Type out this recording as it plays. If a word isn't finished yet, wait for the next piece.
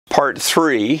part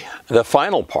 3, the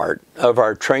final part of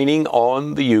our training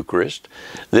on the Eucharist.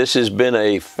 This has been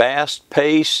a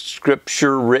fast-paced,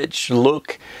 scripture-rich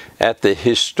look at the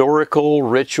historical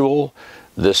ritual,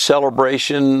 the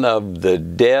celebration of the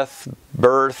death,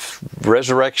 birth,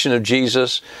 resurrection of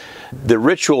Jesus. The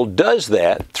ritual does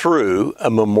that through a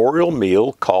memorial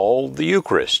meal called the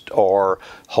Eucharist, or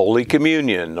Holy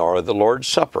Communion, or the Lord's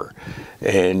Supper.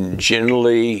 And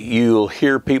generally, you'll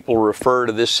hear people refer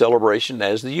to this celebration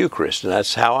as the Eucharist, and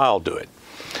that's how I'll do it.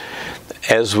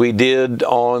 As we did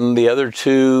on the other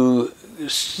 2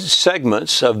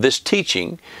 segments of this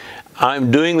teaching,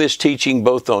 I'm doing this teaching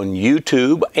both on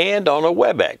YouTube and on a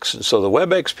WebEx. And so the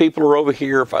WebEx people are over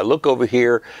here. If I look over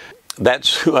here,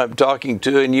 that's who I'm talking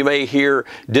to, and you may hear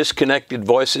disconnected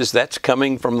voices. That's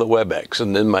coming from the WebEx,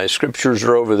 and then my scriptures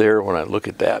are over there when I look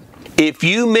at that. If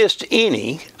you missed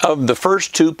any of the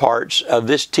first 2 parts of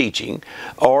this teaching,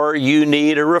 or you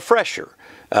need a refresher,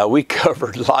 we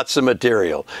covered lots of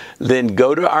material, then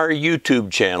go to our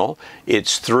YouTube channel.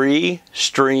 It's 3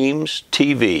 Streams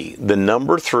TV, the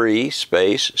number 3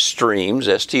 space Streams,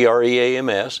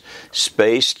 S-T-R-E-A-M-S,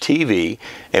 space TV.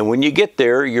 And when you get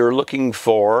there, you're looking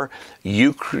for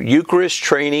Eucharist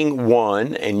Training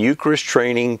 1 and Eucharist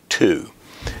Training 2.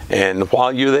 And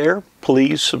while you're there,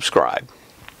 please subscribe.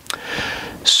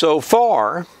 So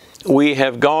far, we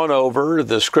have gone over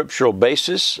the scriptural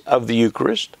basis of the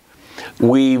Eucharist.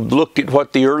 We've looked at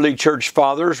what the early church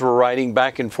fathers were writing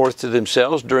back and forth to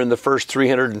themselves during the first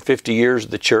 350 years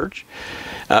of the church.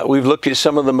 We've looked at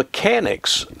some of the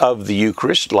mechanics of the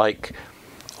Eucharist, like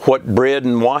what bread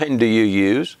and wine do you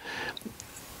use.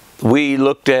 We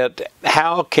looked at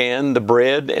how can the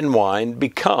bread and wine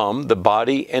become the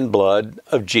body and blood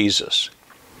of Jesus.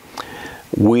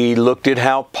 We looked at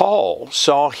how Paul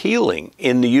saw healing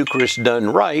in the Eucharist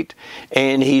done right,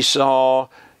 and he saw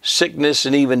sickness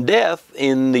and even death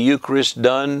in the Eucharist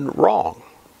done wrong.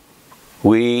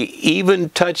 We even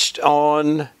touched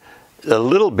on a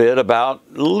little bit about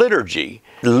liturgy.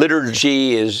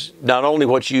 Liturgy is not only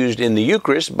what's used in the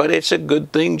Eucharist, but it's a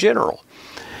good thing general.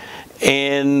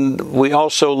 And we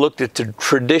also looked at the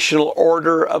traditional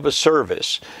order of a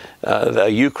service, the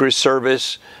Eucharist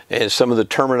service, and some of the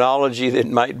terminology that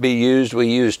might be used. We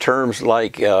use terms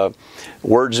like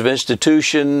words of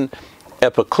institution,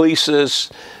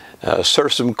 epiclesis,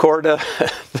 sursum corda,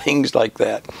 things like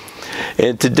that.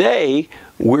 And today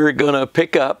we're going to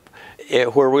pick up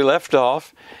where we left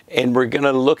off, and we're going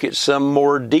to look at some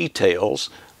more details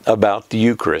about the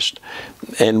Eucharist.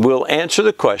 And we'll answer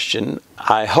the question,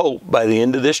 I hope, by the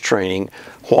end of this training,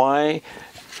 why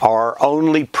are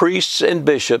only priests and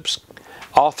bishops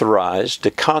authorized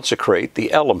to consecrate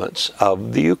the elements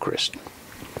of the Eucharist?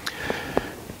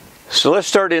 So let's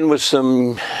start in with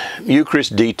some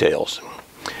Eucharist details.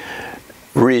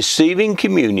 Receiving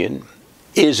communion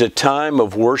is a time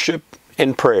of worship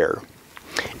and prayer.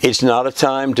 It's not a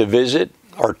time to visit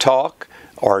or talk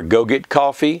or go get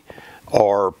coffee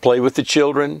or play with the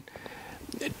children.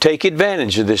 Take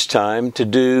advantage of this time to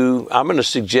do, I'm going to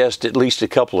suggest at least a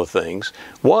couple of things.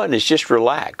 One is just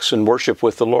relax and worship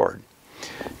with the Lord.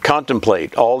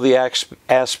 Contemplate all the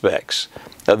aspects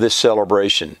of this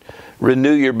celebration.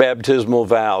 Renew your baptismal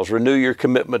vows. Renew your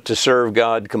commitment to serve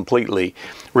God completely.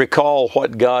 Recall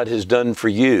what God has done for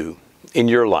you in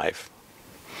your life.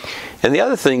 And the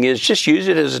other thing is just use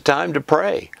it as a time to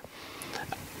pray.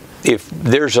 If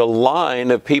there's a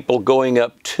line of people going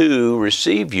up to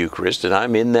receive Eucharist, and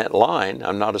I'm in that line,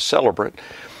 I'm not a celebrant,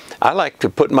 I like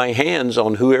to put my hands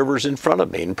on whoever's in front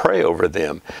of me and pray over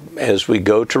them as we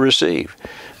go to receive.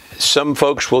 Some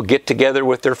folks will get together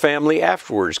with their family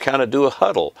afterwards, kind of do a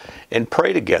huddle and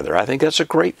pray together. I think that's a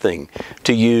great thing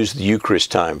to use the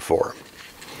Eucharist time for.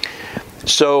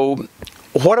 So,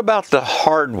 what about the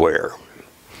hardware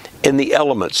and the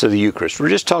elements of the Eucharist? We're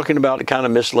just talking about the kind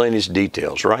of miscellaneous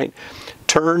details, right?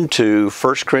 Turn to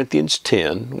 1 Corinthians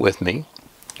 10 with me.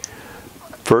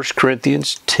 1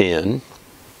 Corinthians 10.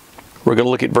 We're going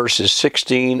to look at verses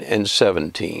 16 and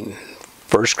 17.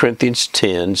 1 Corinthians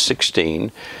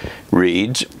 10:16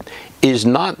 reads, "Is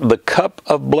not the cup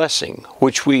of blessing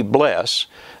which we bless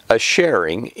a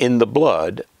sharing in the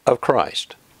blood of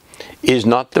Christ? Is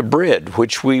not the bread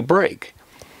which we break,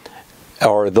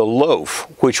 or the loaf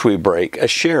which we break, a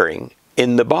sharing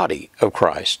in the body of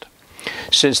Christ?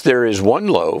 Since there is one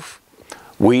loaf,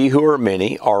 we who are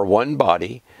many are one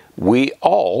body, we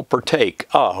all partake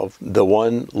of the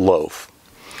one loaf.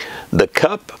 The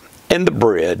cup and the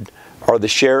bread are the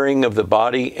sharing of the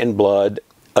body and blood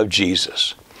of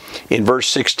Jesus." In verse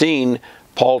 16,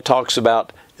 Paul talks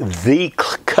about the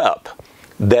cup.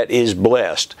 that is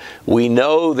blessed. We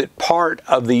know that part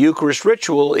of the Eucharist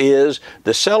ritual is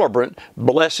the celebrant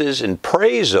blesses and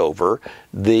prays over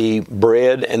the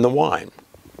bread and the wine.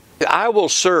 I will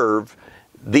serve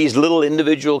these little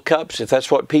individual cups if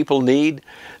that's what people need,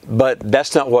 but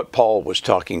that's not what Paul was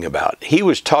talking about. He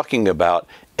was talking about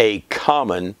a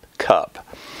common cup.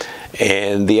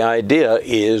 And the idea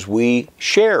is we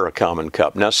share a common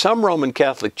cup. Now, some Roman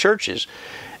Catholic churches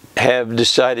have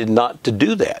decided not to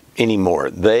do that anymore.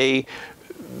 They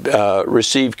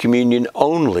receive communion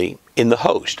only in the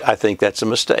host. I think that's a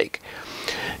mistake.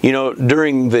 You know,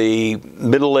 during the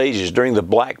Middle Ages, during the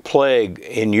Black Plague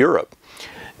in Europe,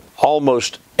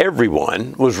 almost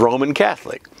everyone was Roman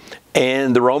Catholic.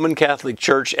 And the Roman Catholic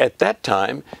Church at that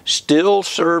time still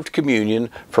served communion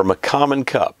from a common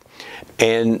cup.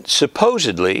 And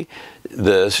supposedly,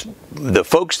 the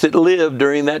folks that lived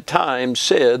during that time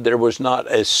said there was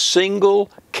not a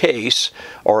single case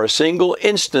or a single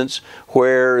instance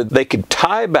where they could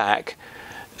tie back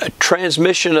a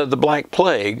transmission of the Black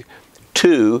Plague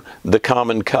to the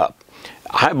common cup.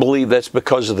 I believe that's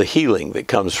because of the healing that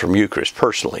comes from Eucharist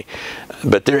personally.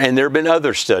 But there have been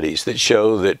other studies that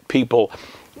show that people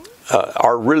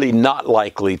are really not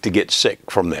likely to get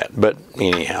sick from that. But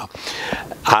anyhow,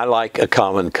 I like a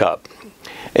common cup.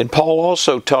 And Paul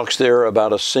also talks there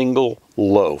about a single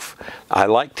loaf. I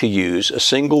like to use a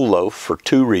single loaf for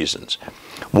two reasons.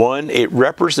 One, it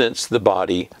represents the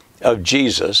body of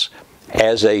Jesus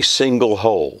as a single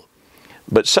whole.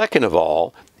 But second of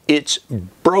all, it's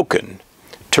broken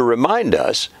to remind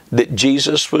us that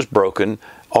Jesus was broken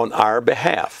on our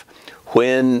behalf.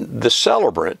 When the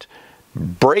celebrant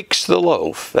breaks the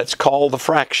loaf, that's called the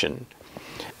fraction,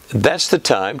 that's the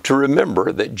time to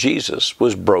remember that Jesus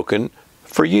was broken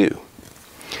for you.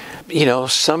 You know,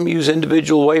 some use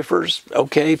individual wafers.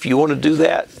 Okay, if you want to do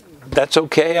that, that's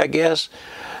okay, I guess.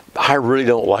 I really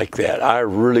don't like that. I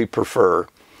really prefer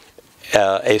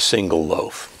a single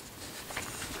loaf.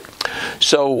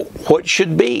 So what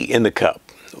should be in the cup?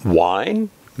 Wine,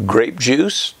 grape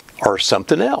juice, or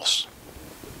something else?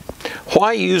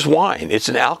 Why use wine? It's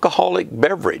an alcoholic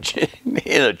beverage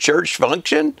in a church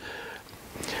function.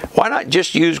 Why not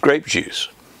just use grape juice?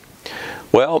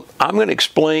 Well, I'm going to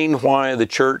explain why the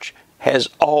church has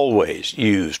always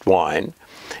used wine,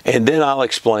 and then I'll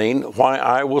explain why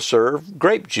I will serve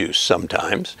grape juice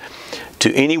sometimes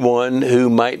to anyone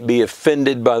who might be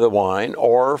offended by the wine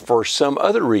or for some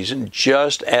other reason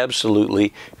just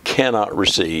absolutely cannot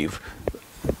receive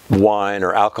wine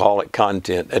or alcoholic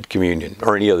content at communion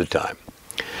or any other time.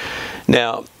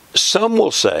 Now, some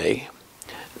will say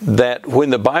that when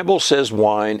the Bible says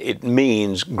wine, it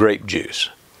means grape juice.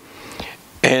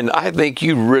 And I think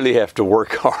you really have to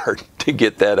work hard to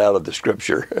get that out of the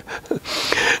scripture.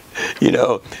 You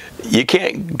know, you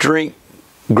can't drink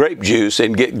grape juice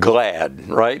and get glad,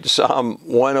 right? Psalm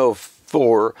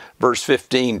 104 verse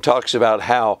 15 talks about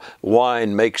how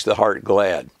wine makes the heart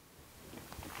glad.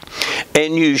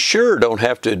 And you sure don't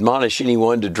have to admonish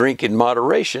anyone to drink in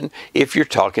moderation if you're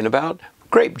talking about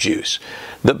grape juice.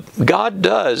 God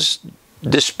does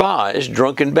despise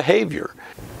drunken behavior.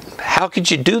 How could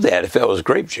you do that if that was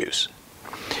grape juice?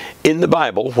 In the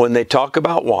Bible, when they talk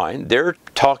about wine, they're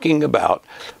talking about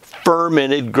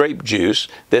fermented grape juice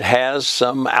that has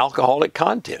some alcoholic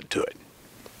content to it.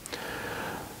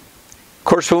 Of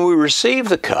course, when we receive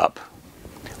the cup,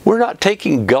 we're not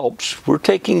taking gulps, we're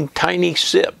taking tiny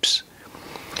sips.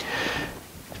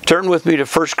 Turn with me to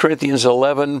 1 Corinthians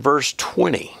 11, verse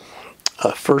 20.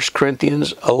 1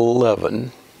 Corinthians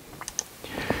 11.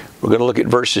 We're going to look at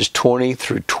verses 20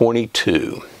 through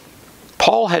 22.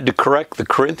 Paul had to correct the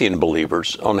Corinthian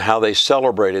believers on how they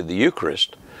celebrated the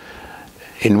Eucharist.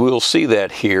 And we'll see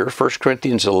that here, 1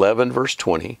 Corinthians 11, verse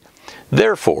 20.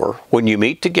 Therefore, when you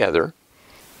meet together,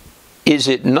 is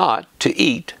it not to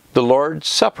eat the Lord's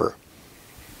Supper?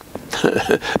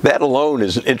 That alone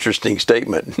is an interesting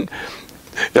statement.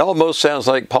 It almost sounds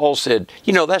like Paul said,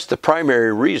 you know, that's the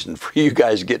primary reason for you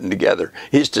guys getting together,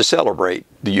 is to celebrate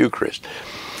the Eucharist.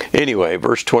 Anyway,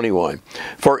 verse 21.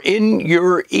 For in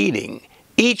your eating,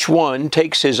 each one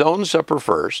takes his own supper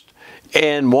first,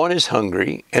 and one is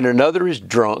hungry, and another is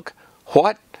drunk.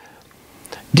 What?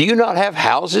 Do you not have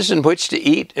houses in which to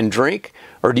eat and drink?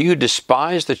 Or do you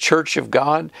despise the church of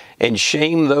God and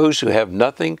shame those who have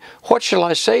nothing? What shall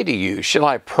I say to you? Shall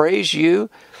I praise you?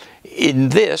 In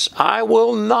this I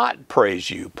will not praise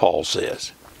you, Paul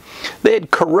says. They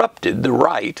had corrupted the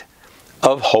rite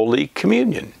of Holy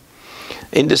Communion.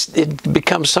 And it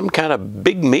becomes some kind of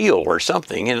big meal or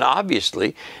something. And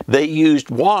obviously they used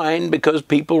wine because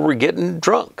people were getting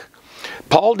drunk.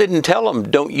 Paul didn't tell them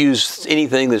don't use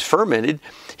anything that's fermented.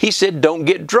 He said don't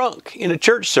get drunk in a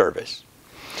church service.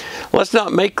 Let's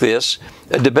not make this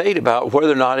a debate about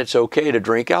whether or not it's okay to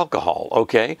drink alcohol,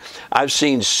 okay? I've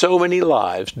seen so many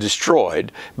lives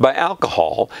destroyed by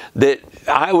alcohol that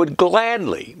I would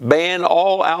gladly ban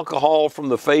all alcohol from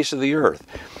the face of the earth.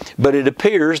 But it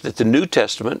appears that the New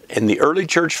Testament and the early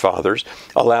church fathers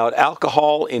allowed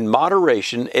alcohol in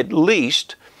moderation, at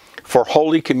least for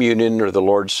Holy Communion or the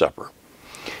Lord's Supper.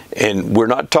 And we're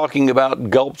not talking about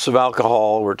gulps of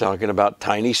alcohol, we're talking about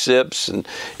tiny sips, and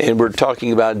we're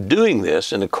talking about doing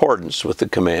this in accordance with the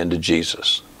command of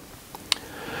Jesus.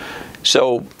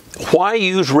 So, why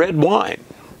use red wine?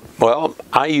 Well,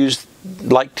 I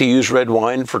like to use red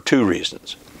wine for two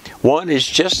reasons. One is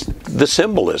just the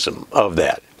symbolism of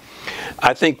that.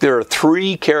 I think there are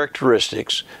three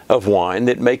characteristics of wine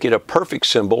that make it a perfect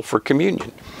symbol for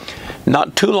communion.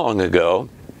 Not too long ago,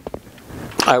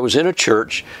 I was in a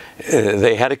church,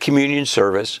 they had a communion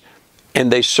service,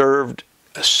 and they served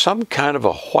some kind of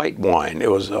a white wine.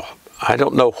 I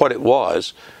don't know what it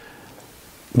was,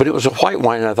 but it was a white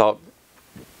wine, and I thought,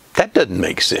 that doesn't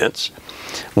make sense.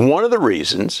 One of the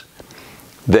reasons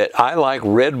that I like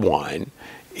red wine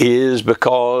is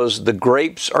because the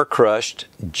grapes are crushed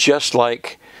just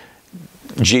like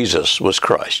Jesus was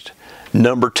crushed.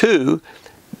 Number two,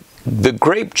 the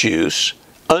grape juice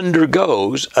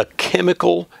undergoes a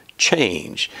chemical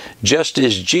change, just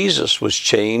as Jesus was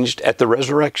changed at the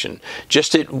resurrection,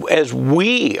 just as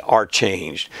we are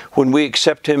changed when we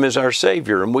accept Him as our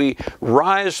Savior and we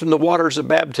rise from the waters of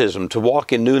baptism to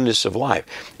walk in newness of life.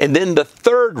 And then the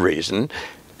third reason,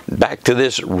 back to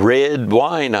this red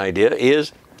wine idea,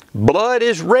 is blood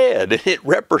is red and it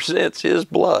represents His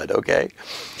blood, okay?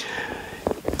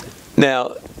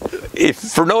 Now, if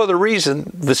for no other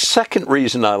reason, the second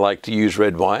reason I like to use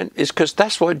red wine is because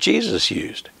that's what Jesus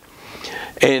used.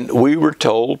 And we were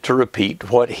told to repeat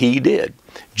what He did.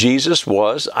 Jesus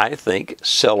was, I think,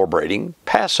 celebrating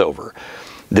Passover.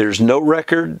 There's no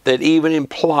record that even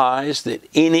implies that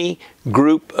any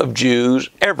group of Jews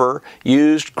ever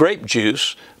used grape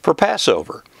juice for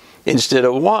Passover instead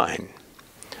of wine.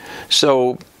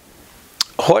 So,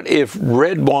 what if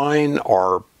red wine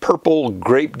or purple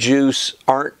grape juice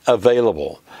aren't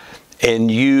available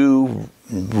and you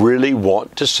really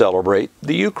want to celebrate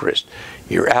the Eucharist?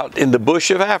 You're out in the bush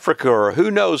of Africa or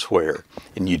who knows where,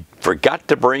 and you forgot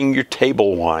to bring your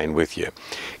table wine with you.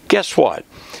 Guess what?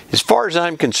 As far as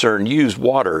I'm concerned, use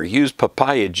water, use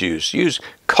papaya juice, use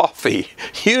coffee,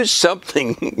 use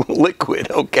something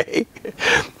liquid, okay?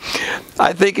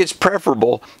 I think it's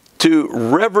preferable to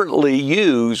reverently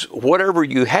use whatever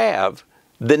you have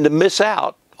than to miss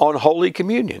out on Holy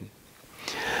Communion.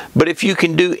 But if you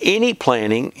can do any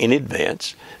planning in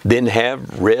advance, then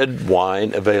have red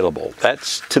wine available.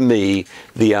 That's, to me,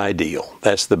 the ideal.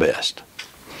 That's the best.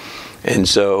 And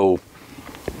so,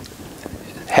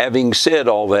 having said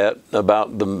all that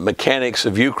about the mechanics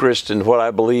of Eucharist and what I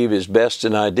believe is best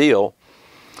and ideal,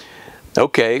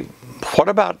 okay, what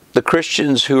about the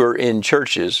Christians who are in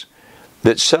churches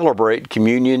that celebrate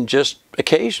communion just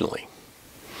occasionally?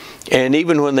 And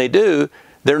even when they do,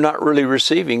 they're not really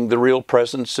receiving the real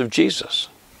presence of Jesus.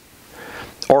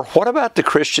 Or what about the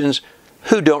Christians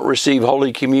who don't receive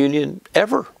Holy Communion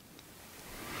ever?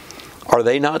 Are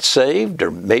they not saved or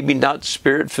maybe not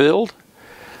Spirit-filled?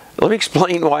 Let me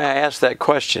explain why I asked that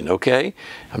question, okay?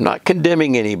 I'm not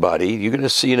condemning anybody. You're going to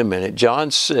see in a minute. John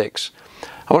 6.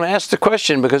 I want to ask the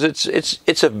question because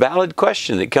it's a valid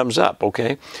question that comes up,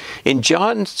 okay? In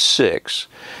John 6,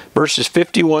 verses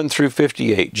 51 through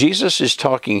 58, Jesus is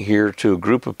talking here to a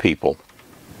group of people.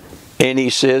 And He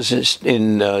says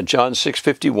in John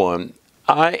 6:51,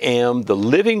 I am the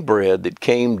living bread that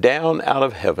came down out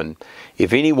of heaven.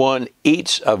 If anyone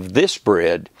eats of this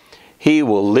bread, he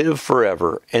will live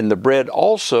forever. And the bread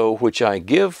also which I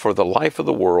give for the life of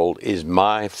the world is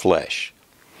my flesh.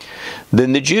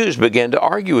 Then the Jews began to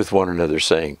argue with one another,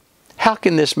 saying, how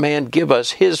can this man give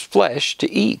us his flesh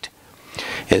to eat?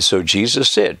 And so Jesus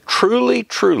said, truly,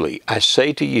 truly, I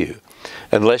say to you,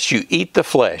 unless you eat the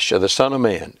flesh of the Son of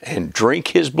Man and drink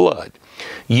His blood,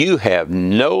 you have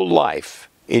no life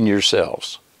in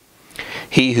yourselves.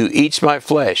 He who eats my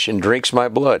flesh and drinks my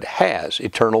blood has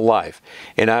eternal life,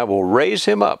 and I will raise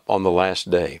him up on the last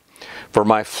day. For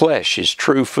my flesh is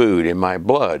true food, and my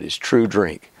blood is true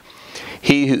drink.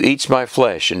 He who eats my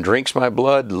flesh and drinks my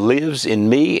blood lives in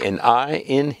me, and I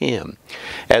in him.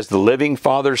 As the living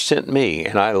Father sent me,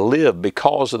 and I live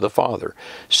because of the Father,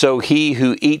 so he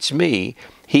who eats me,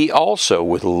 he also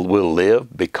will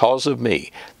live because of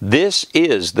me. This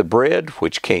is the bread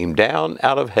which came down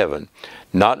out of heaven,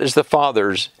 not as the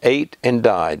fathers ate and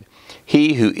died.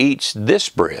 he who eats this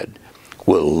bread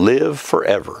will live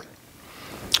forever.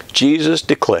 Jesus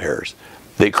declares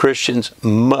that Christians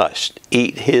must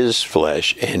eat his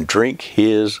flesh and drink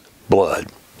his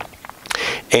blood.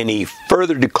 And he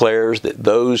further declares that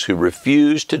those who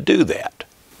refuse to do that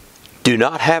do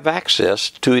not have access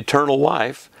to eternal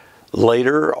life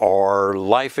later or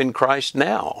life in Christ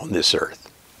now on this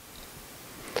earth.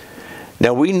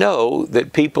 Now we know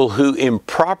that people who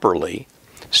improperly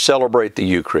celebrate the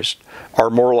Eucharist are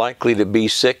more likely to be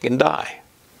sick and die.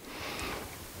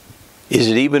 Is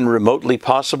it even remotely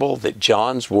possible that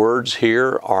John's words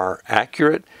here are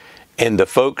accurate, and the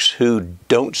folks who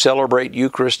don't celebrate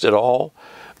Eucharist at all,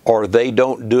 or they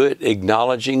don't do it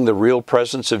acknowledging the real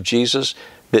presence of Jesus,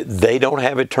 that they don't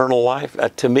have eternal life?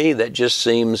 To me, that just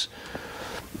seems,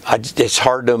 it's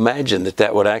hard to imagine that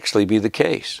that would actually be the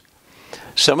case.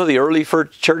 Some of the early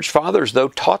church fathers, though,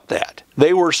 taught that.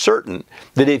 They were certain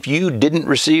that if you didn't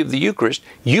receive the Eucharist,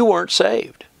 you weren't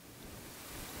saved.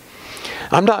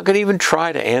 I'm not going to even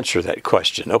try to answer that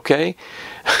question, okay?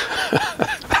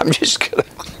 I'm just going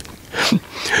to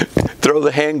throw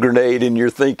the hand grenade in your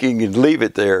thinking and leave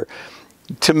it there.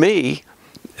 To me,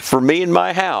 for me and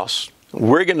my house,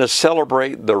 we're going to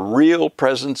celebrate the real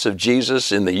presence of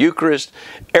Jesus in the Eucharist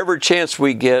every chance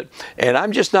we get, and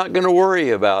I'm just not going to worry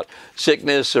about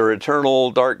sickness or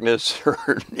eternal darkness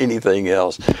or anything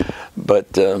else.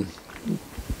 But I'm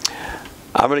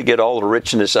going to get all the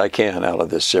richness I can out of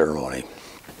this ceremony.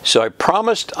 So I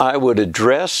promised I would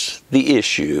address the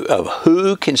issue of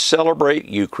who can celebrate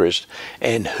Eucharist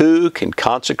and who can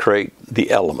consecrate the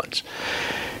elements.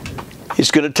 It's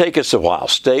going to take us a while.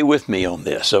 Stay with me on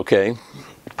this, okay?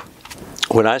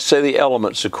 When I say the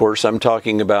elements, of course, I'm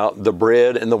talking about the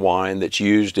bread and the wine that's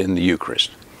used in the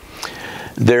Eucharist.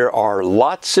 There are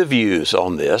lots of views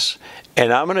on this,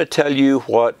 and I'm going to tell you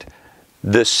what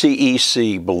the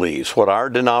CEC believes, what our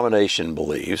denomination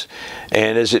believes.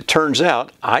 And as it turns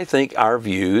out, I think our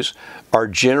views are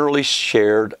generally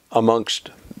shared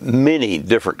amongst many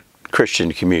different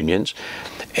Christian communions,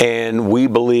 and we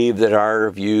believe that our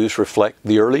views reflect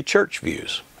the early church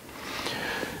views.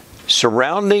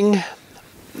 Surrounding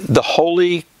the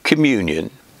Holy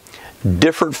Communion,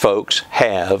 different folks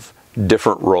have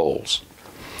different roles.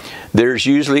 There's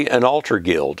usually an altar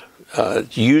guild,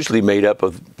 usually made up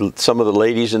of some of the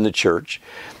ladies in the church,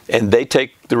 and they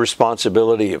take the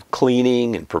responsibility of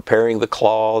cleaning and preparing the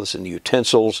cloths and the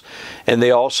utensils, and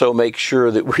they also make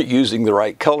sure that we're using the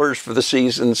right colors for the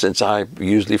season, since I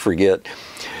usually forget.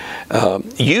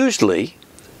 Usually,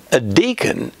 a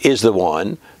deacon is the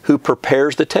one who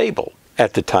prepares the table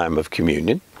at the time of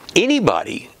communion.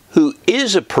 Anybody who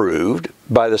is approved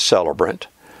by the celebrant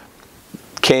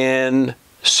can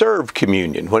serve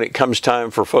communion when it comes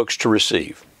time for folks to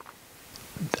receive.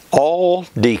 All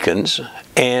deacons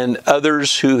and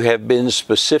others who have been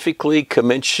specifically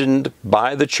commissioned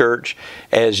by the church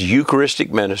as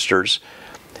Eucharistic ministers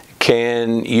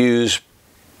can use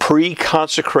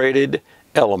pre-consecrated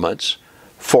elements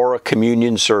for a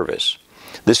communion service.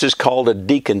 This is called a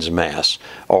deacon's mass,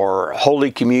 or Holy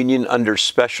Communion under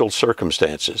special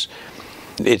circumstances.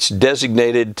 It's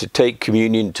designated to take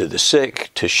communion to the sick,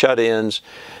 to shut-ins,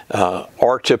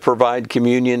 or to provide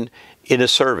communion in a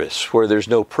service where there's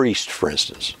no priest, for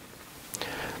instance.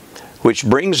 Which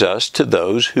brings us to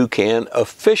those who can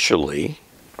officially,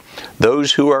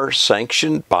 those who are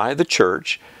sanctioned by the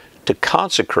church to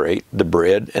consecrate the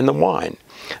bread and the wine.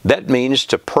 That means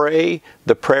to pray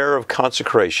the prayer of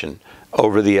consecration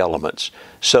over the elements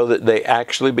so that they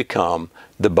actually become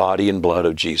the body and blood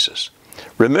of Jesus.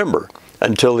 Remember,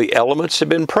 until the elements have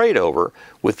been prayed over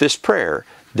with this prayer,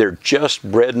 they're just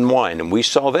bread and wine, and we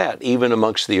saw that even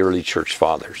amongst the early church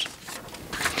fathers.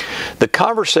 The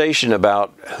conversation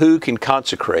about who can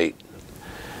consecrate,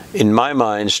 in my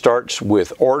mind, starts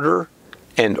with order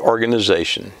and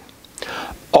organization.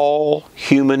 All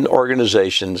human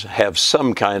organizations have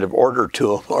some kind of order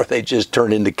to them, or they just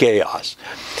turn into chaos.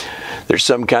 There's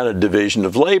some kind of division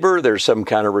of labor. There's some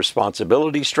kind of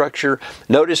responsibility structure.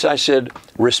 Notice I said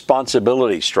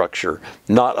responsibility structure,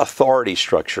 not authority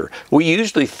structure. We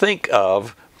usually think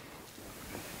of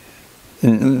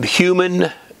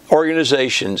human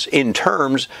organizations in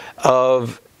terms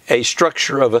of a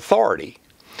structure of authority.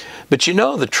 But you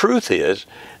know, the truth is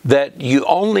that you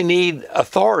only need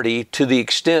authority to the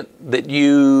extent that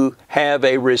you have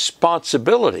a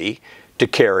responsibility to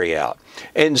carry out.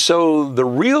 And so the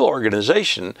real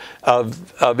organization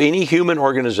of any human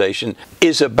organization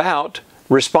is about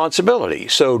responsibility.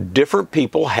 So different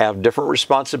people have different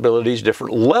responsibilities,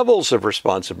 different levels of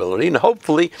responsibility, and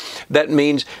hopefully that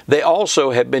means they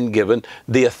also have been given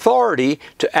the authority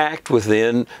to act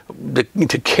within,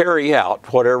 to carry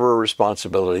out whatever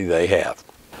responsibility they have.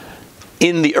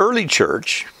 In the early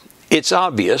church, it's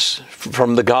obvious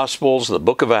from the Gospels, the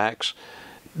book of Acts,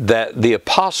 that the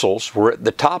apostles were at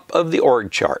the top of the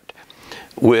org chart,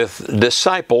 with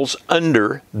disciples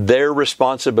under their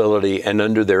responsibility and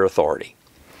under their authority.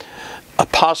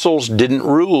 Apostles didn't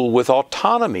rule with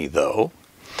autonomy, though.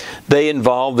 They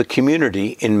involved the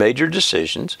community in major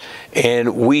decisions,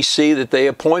 and we see that they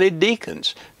appointed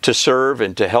deacons to serve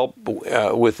and to help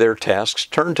with their tasks.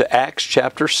 Turn to Acts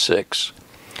chapter 6.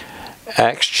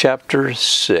 Acts chapter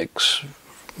 6.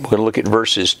 We're going to look at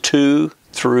verses 2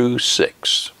 through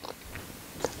 6.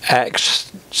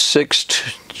 Acts 6,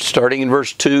 starting in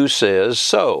verse 2, says,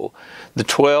 "So the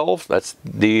 12," that's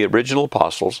the original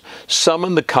apostles,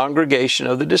 "summoned the congregation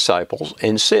of the disciples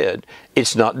and said,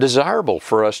 'It's not desirable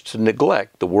for us to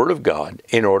neglect the word of God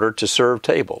in order to serve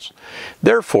tables.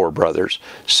 Therefore, brothers,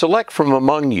 select from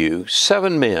among you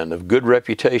 7 men of good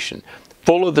reputation,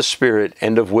 full of the Spirit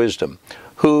and of wisdom,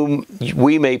 whom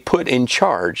we may put in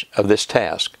charge of this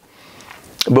task.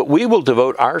 But we will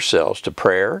devote ourselves to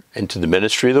prayer and to the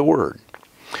ministry of the word.'"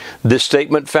 This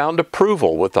statement found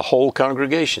approval with the whole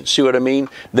congregation. See what I mean?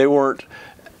 They weren't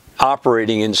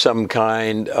operating in some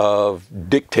kind of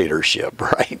dictatorship,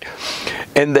 right?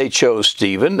 "And they chose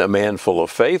Stephen, a man full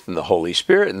of faith and the Holy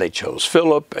Spirit, and they chose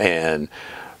Philip and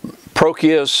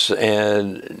Prochorus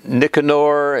and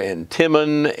Nicanor and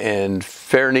Timon and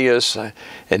Pharneus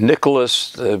and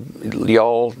Nicholas."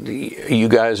 You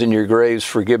guys in your graves,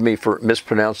 forgive me for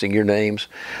mispronouncing your names.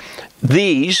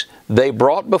 "These they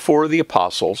brought before the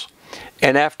apostles,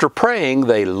 and after praying,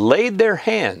 they laid their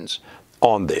hands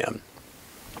on them."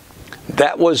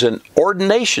 That was an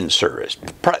ordination service.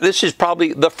 This is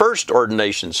probably the first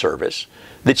ordination service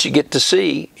that you get to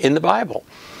see in the Bible.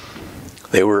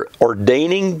 They were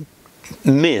ordaining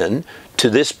men to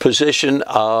this position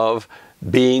of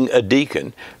being a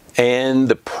deacon, and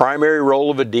the primary role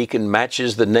of a deacon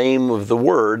matches the name of the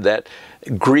word. That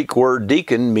Greek word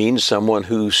deacon means someone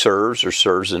who serves or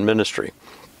serves in ministry.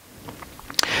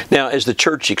 Now, as the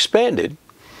church expanded,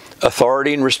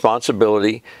 authority and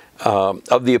responsibility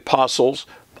of the apostles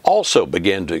also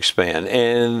began to expand.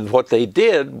 And what they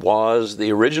did was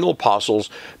the original apostles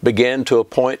began to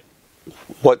appoint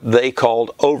what they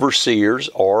called overseers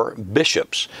or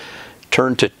bishops.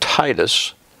 Turn to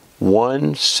Titus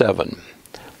 1:7.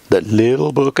 That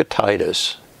little book of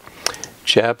Titus,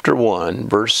 chapter 1,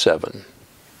 verse 7.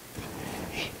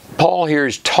 Paul here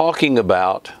is talking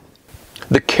about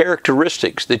the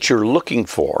characteristics that you're looking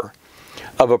for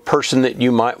of a person that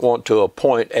you might want to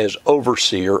appoint as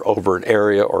overseer over an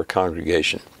area or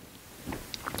congregation.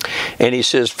 And he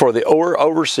says, "For the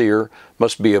overseer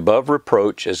must be above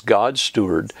reproach as God's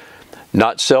steward,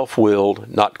 not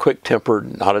self-willed, not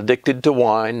quick-tempered, not addicted to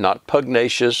wine, not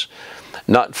pugnacious,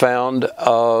 not found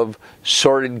of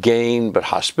sordid gain, but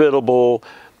hospitable,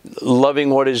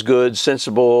 loving what is good,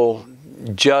 sensible,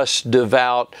 just,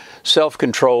 devout,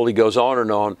 self-controlled." He goes on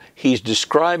and on. He's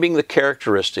describing the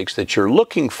characteristics that you're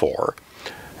looking for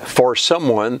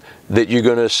someone that you're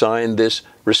going to assign this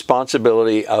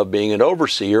responsibility of being an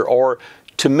overseer. Or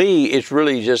to me, it's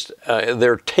really just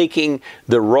they're taking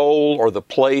the role or the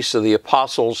place of the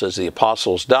apostles. As the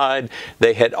apostles died,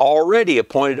 they had already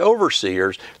appointed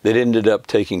overseers that ended up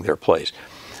taking their place.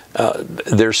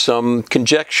 There's some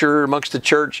conjecture amongst the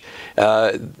church.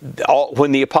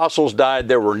 When the apostles died,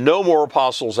 there were no more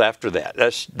apostles after that.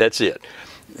 That's it.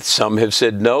 Some have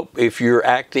said, nope, if you're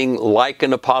acting like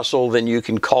an apostle, then you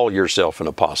can call yourself an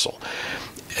apostle.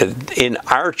 In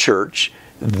our church,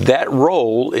 that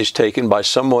role is taken by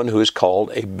someone who is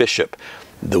called a bishop.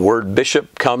 The word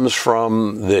bishop comes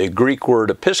from the Greek word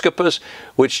episkopos,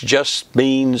 which just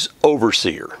means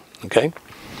overseer. Okay?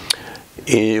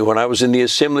 When I was in the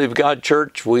Assembly of God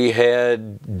Church, we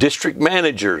had district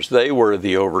managers. They were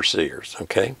the overseers.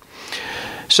 Okay?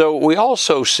 So we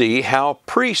also see how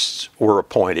priests were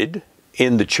appointed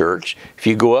in the church. If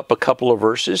you go up a couple of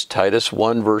verses, Titus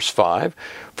 1 verse 5,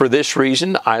 "For this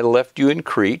reason I left you in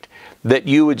Crete, that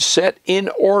you would set in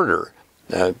order,"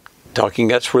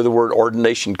 that's where the word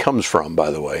ordination comes from, by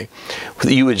the way,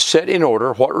 "that you would set in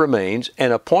order what remains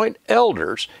and appoint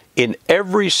elders in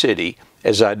every city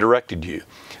as I directed you."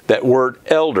 That word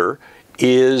elder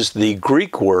is the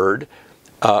Greek word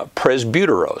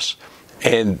presbyteros.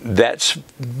 And that's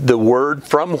the word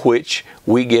from which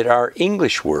we get our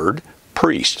English word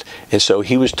priest. And so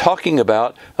he was talking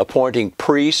about appointing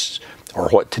priests or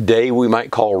what today we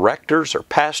might call rectors or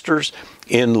pastors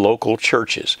in local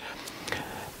churches.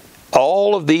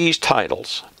 All of these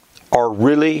titles are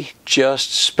really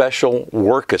just special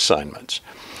work assignments.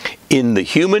 In the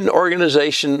human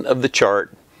organization of the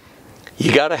chart,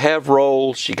 you got to have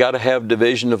roles, you got to have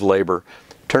division of labor.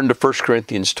 Turn to 1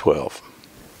 Corinthians 12.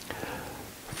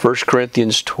 1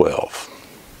 Corinthians 12,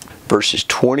 verses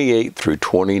 28 through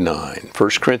 29. 1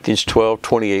 Corinthians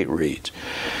 12:28 reads,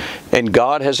 "And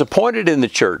God has appointed in the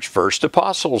church first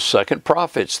apostles, second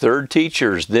prophets, third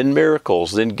teachers, then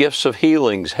miracles, then gifts of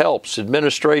healings, helps,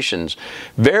 administrations,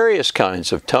 various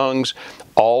kinds of tongues.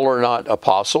 All are not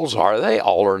apostles, are they?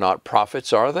 All are not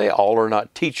prophets, are they? All are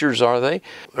not teachers, are they?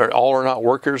 Or all are not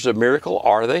workers of miracle,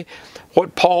 are they?"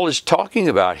 What Paul is talking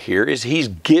about here is he's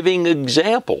giving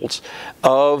examples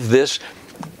of this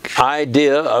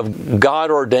idea of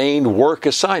God-ordained work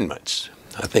assignments,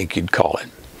 I think you'd call it.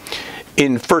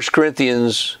 In 1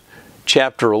 Corinthians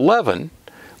chapter 11,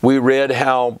 we read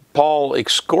how Paul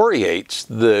excoriates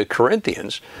the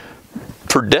Corinthians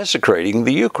for desecrating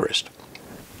the Eucharist.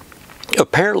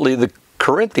 Apparently, the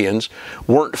Corinthians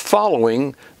weren't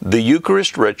following the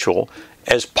Eucharist ritual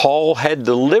as Paul had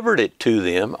delivered it to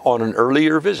them on an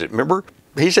earlier visit. Remember,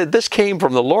 he said, "This came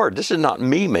from the Lord. This is not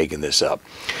me making this up."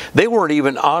 They weren't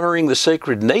even honoring the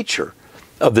sacred nature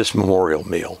of this memorial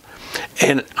meal.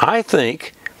 And I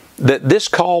think that this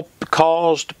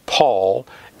caused Paul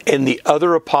and the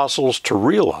other apostles to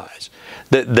realize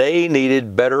that they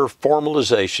needed better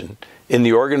formalization in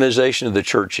the organization of the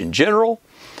church in general,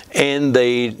 and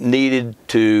they needed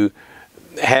to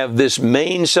have this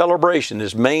main celebration,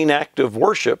 this main act of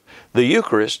worship, the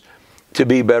Eucharist, to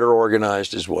be better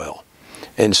organized as well.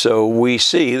 And so we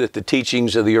see that the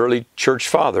teachings of the early church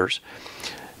fathers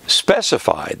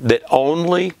specified that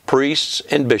only priests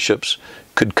and bishops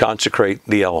could consecrate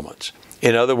the elements.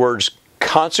 In other words,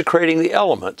 consecrating the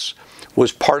elements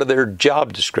was part of their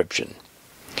job description.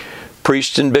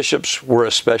 Priests and bishops were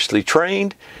especially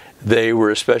trained. They were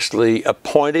especially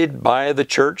appointed by the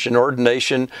church in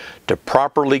ordination to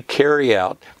properly carry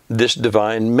out this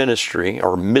divine ministry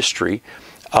or mystery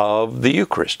of the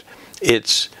Eucharist.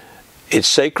 It's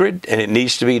sacred, and it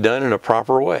needs to be done in a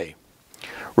proper way.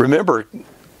 Remember,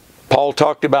 Paul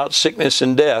talked about sickness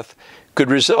and death could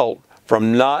result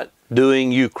from not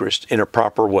doing Eucharist in a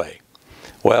proper way.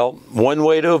 Well, one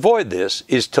way to avoid this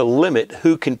is to limit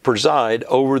who can preside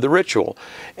over the ritual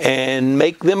and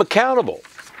make them accountable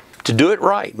to do it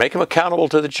right. Make them accountable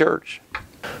to the church.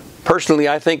 Personally,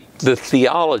 I think the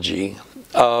theology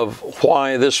of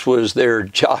why this was their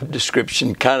job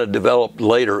description kind of developed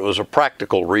later. It was a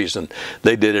practical reason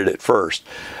they did it at first.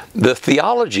 The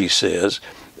theology says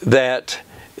that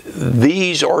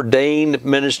these ordained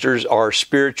ministers are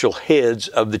spiritual heads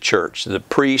of the church, the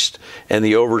priest and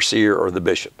the overseer or the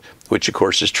bishop, which of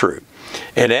course is true.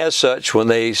 And as such, when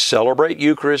they celebrate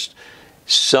Eucharist,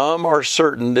 some are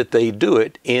certain that they do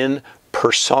it in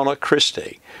persona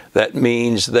Christi. That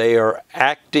means they are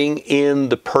acting in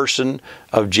the person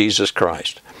of Jesus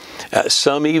Christ.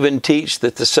 Some even teach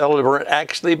that the celebrant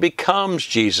actually becomes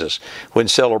Jesus when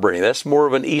celebrating. That's more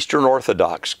of an Eastern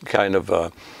Orthodox kind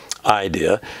of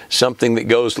idea, something that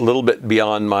goes a little bit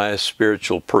beyond my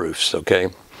spiritual proofs, okay?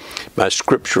 My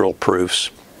scriptural proofs.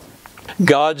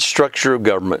 God's structure of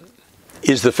government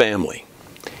is the family.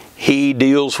 He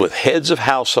deals with heads of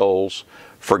households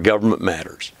for government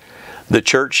matters. The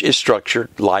church is structured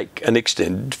like an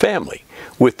extended family,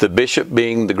 with the bishop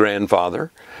being the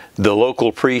grandfather, the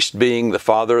local priest being the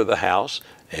father of the house,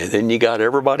 and then you got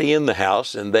everybody in the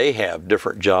house, and they have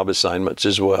different job assignments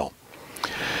as well.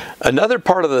 Another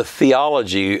part of the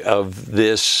theology of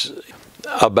this,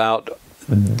 about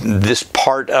this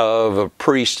part of a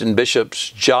priest and bishop's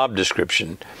job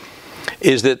description,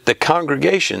 is that the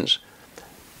congregations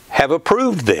have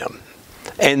approved them.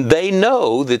 And they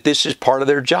know that this is part of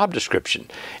their job description.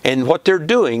 And what they're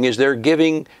doing is they're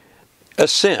giving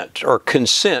assent or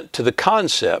consent to the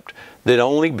concept that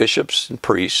only bishops and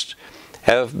priests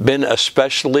have been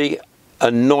especially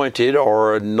anointed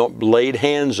or laid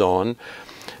hands on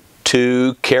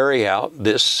to carry out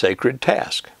this sacred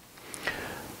task.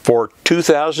 For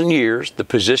 2,000 years, the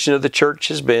position of the church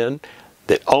has been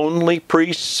that only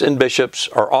priests and bishops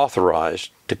are authorized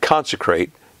to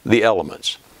consecrate the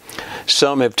elements.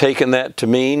 Some have taken that to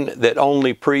mean that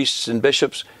only priests and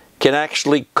bishops can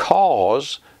actually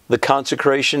cause the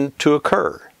consecration to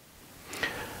occur.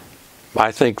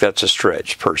 I think that's a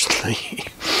stretch, personally.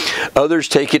 Others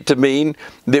take it to mean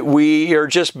that we are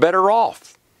just better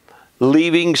off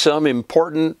leaving some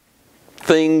important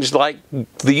things like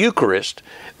the Eucharist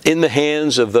in the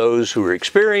hands of those who are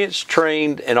experienced,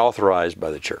 trained, and authorized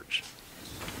by the church.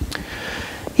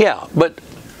 Yeah, but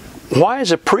why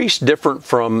is a priest different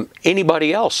from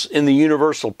anybody else in the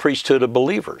universal priesthood of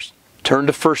believers? Turn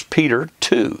to 1 Peter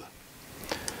 2.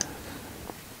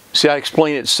 See, I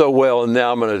explain it so well, and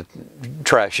now I'm going to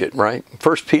trash it, right?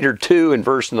 1 Peter 2 and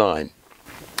verse 9.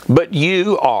 But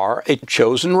you are a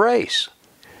chosen race.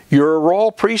 You're a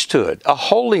royal priesthood, a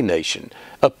holy nation,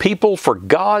 a people for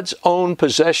God's own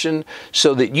possession,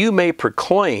 so that you may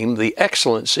proclaim the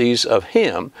excellencies of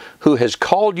Him who has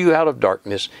called you out of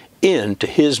darkness into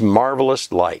His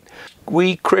marvelous light.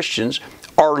 We Christians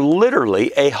are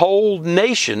literally a whole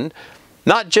nation,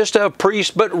 not just a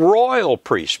priest, but royal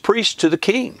priests, priests to the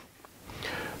King.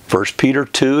 1 Peter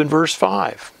 2 and verse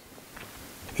 5.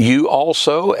 You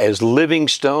also, as living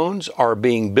stones, are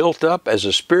being built up as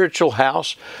a spiritual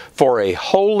house for a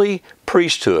holy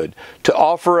priesthood, to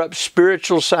offer up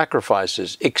spiritual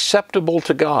sacrifices acceptable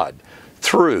to God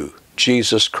through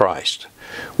Jesus Christ.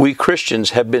 We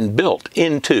Christians have been built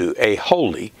into a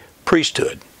holy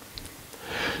priesthood.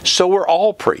 So we're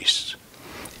all priests,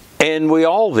 and we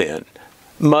all then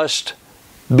must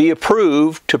be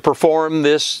approved to perform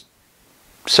this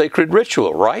sacred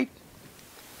ritual, right?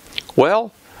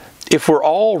 Well, if we're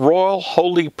all royal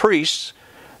holy priests,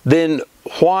 then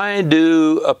why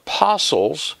do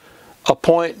apostles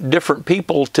appoint different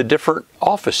people to different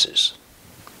offices?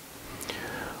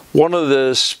 One of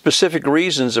the specific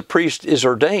reasons a priest is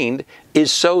ordained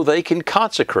is so they can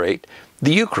consecrate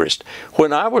the Eucharist.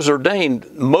 When I was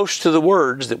ordained, most of the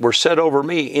words that were said over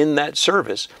me in that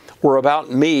service were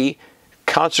about me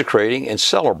consecrating and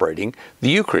celebrating the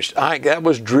Eucharist. That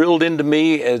was drilled into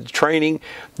me as training,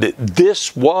 that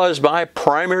this was my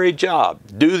primary job.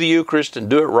 Do the Eucharist and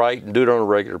do it right and do it on a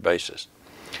regular basis.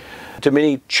 To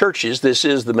many churches, this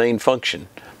is the main function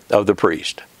of the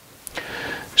priest.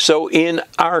 So in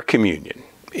our communion,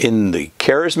 in the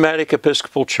Charismatic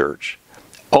Episcopal Church,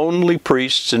 only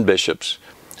priests and bishops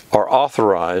are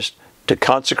authorized to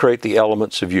consecrate the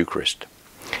elements of Eucharist.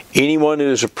 Anyone who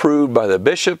is approved by the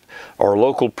bishop or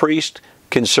local priest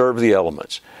can serve the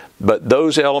elements, but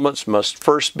those elements must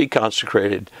first be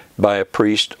consecrated by a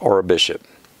priest or a bishop.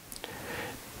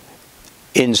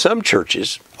 In some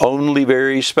churches, only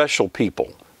very special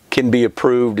people can be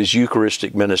approved as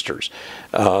Eucharistic ministers.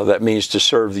 That means to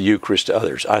serve the Eucharist to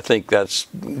others. I think that's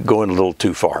going a little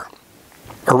too far.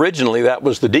 Originally, that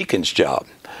was the deacon's job,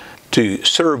 to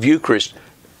serve Eucharist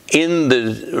in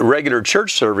the regular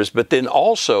church service, but then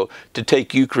also to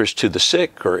take Eucharist to the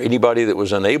sick or anybody that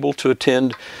was unable to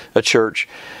attend a church.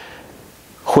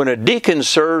 When a deacon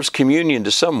serves communion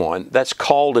to someone, that's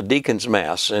called a deacon's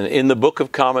mass. And in the Book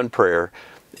of Common Prayer,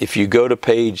 if you go to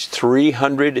page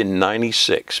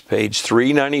 396, page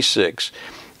 396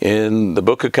 in the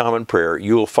Book of Common Prayer,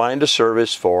 you will find a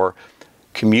service for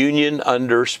communion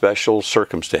under special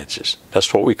circumstances.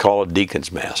 That's what we call a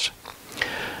deacon's mass.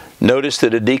 Notice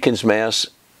that a deacon's mass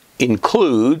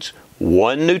includes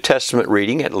one New Testament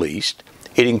reading at least.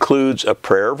 It includes a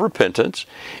prayer of repentance.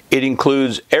 It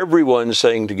includes everyone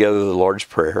saying together the Lord's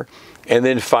Prayer. And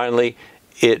then finally,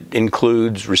 it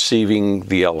includes receiving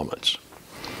the elements.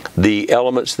 The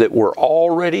elements that were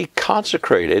already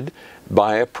consecrated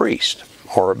by a priest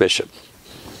or a bishop.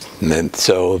 And then,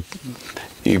 so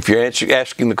if you're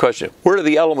asking the question, where do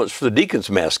the elements for the deacon's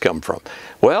mass come from?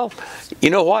 Well, you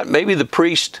know what? Maybe the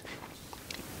priest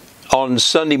on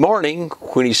Sunday morning,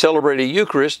 when he celebrated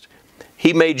Eucharist,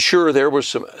 he made sure there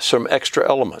was some extra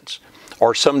elements.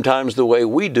 Or sometimes the way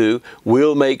we do,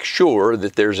 we'll make sure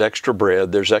that there's extra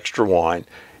bread, there's extra wine.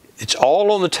 It's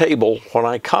all on the table when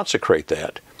I consecrate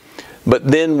that. But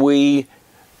then we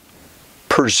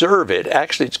preserve it.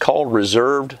 Actually, it's called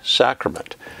reserved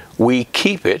sacrament. We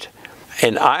keep it.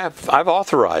 And I've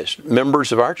authorized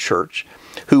members of our church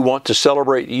who want to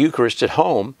celebrate the Eucharist at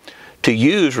home to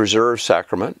use reserved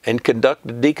sacrament and conduct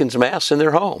the deacon's mass in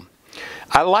their home.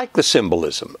 I like the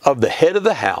symbolism of the head of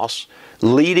the house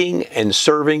leading and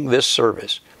serving this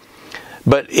service.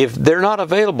 But if they're not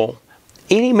available,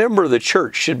 any member of the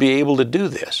church should be able to do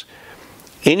this.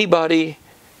 Anybody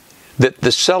that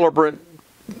the celebrant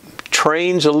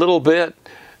trains a little bit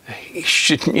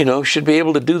should be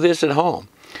able to do this at home.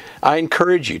 I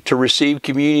encourage you to receive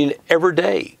communion every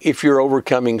day if you're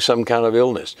overcoming some kind of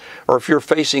illness or if you're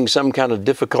facing some kind of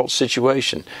difficult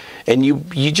situation and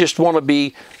you just want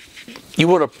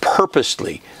to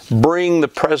purposely bring the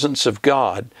presence of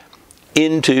God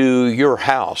into your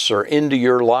house or into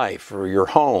your life or your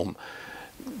home.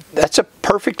 That's a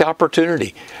perfect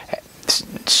opportunity.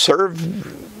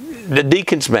 Serve the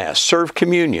deacon's mass, serve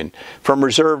communion from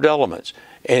reserved elements.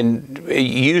 And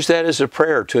use that as a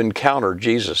prayer to encounter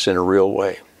Jesus in a real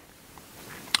way.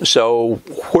 So,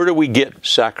 where do we get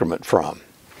sacrament from?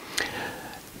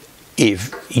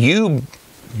 if you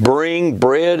bring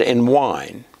bread and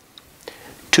wine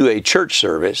to a church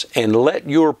service and let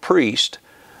your priest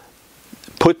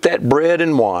put that bread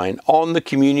and wine on the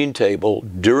communion table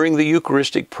during the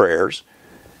Eucharistic prayers,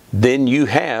 then you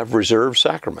have reserved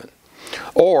sacrament.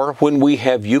 Or when we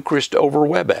have Eucharist over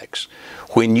WebEx,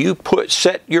 when you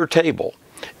set your table,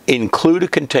 include a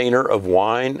container of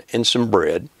wine and some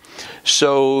bread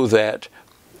so that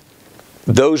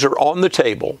those are on the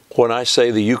table when I say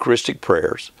the Eucharistic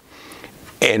prayers.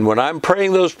 And when I'm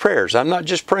praying those prayers, I'm not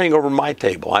just praying over my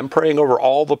table. I'm praying over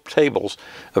all the tables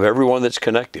of everyone that's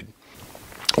connected.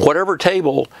 Whatever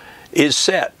table is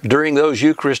set during those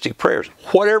Eucharistic prayers,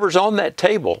 whatever's on that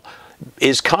table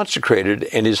is consecrated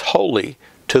and is holy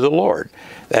to the Lord.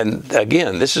 And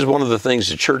again, this is one of the things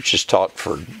the church has taught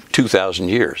for 2,000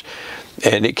 years.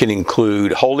 And it can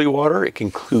include holy water, it can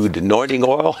include anointing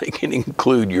oil, it can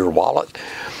include your wallet.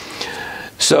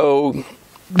 So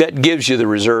that gives you the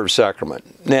reserved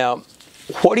sacrament. Now,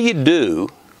 what do you do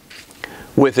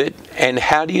with it and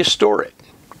how do you store it?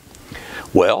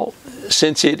 Well,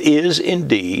 since it is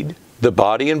indeed the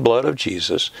body and blood of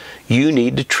Jesus, you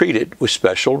need to treat it with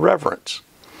special reverence.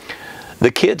 The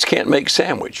kids can't make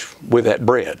sandwich with that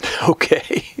bread,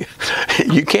 okay?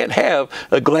 You can't have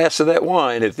a glass of that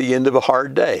wine at the end of a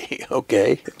hard day,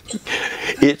 okay?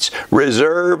 It's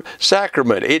reserved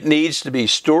sacrament. It needs to be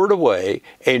stored away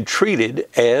and treated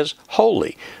as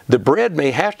holy. The bread may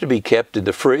have to be kept in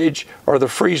the fridge or the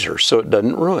freezer so it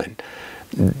doesn't ruin,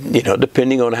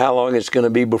 depending on how long it's going to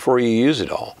be before you use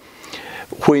it all.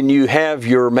 When you have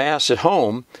your Mass at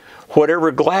home,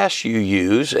 whatever glass you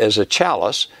use as a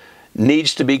chalice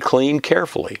needs to be cleaned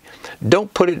carefully.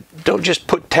 Don't just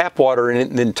put tap water in it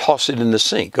and then toss it in the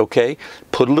sink, okay?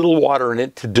 Put a little water in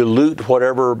it to dilute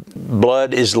whatever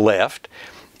blood is left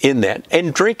in that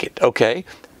and drink it, okay?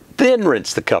 Then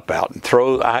rinse the cup out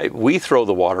and we throw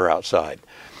the water outside.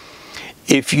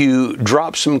 If you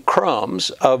drop some crumbs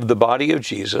of the body of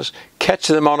Jesus, catch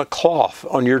them on a cloth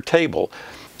on your table,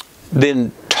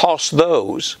 then toss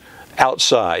those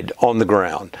outside on the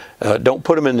ground. Don't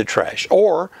put them in the trash.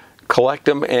 Or collect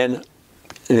them and,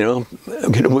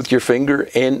 get them with your finger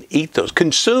and eat those.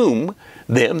 Consume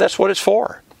them. That's what it's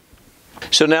for.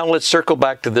 So now let's circle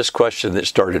back to this question that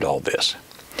started all this.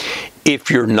 If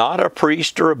you're not a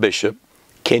priest or a bishop,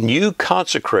 can you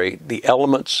consecrate the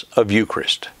elements of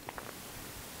Eucharist?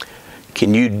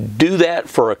 Can you do that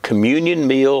for a communion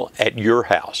meal at your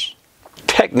house?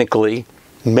 Technically,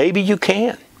 maybe you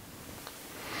can.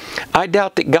 I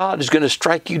doubt that God is going to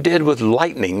strike you dead with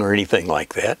lightning or anything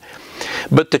like that.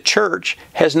 But the church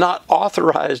has not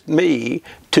authorized me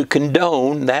to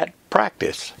condone that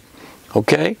practice.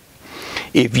 Okay?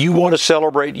 If you want to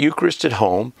celebrate Eucharist at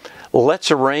home, let's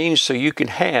arrange so you can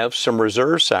have some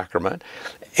reserved sacrament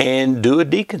and do a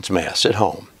deacon's mass at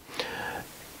home.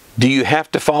 Do you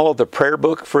have to follow the prayer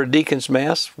book for a deacon's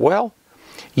mass? Well,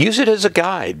 use it as a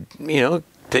guide.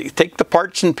 Take the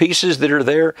parts and pieces that are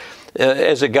there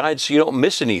as a guide so you don't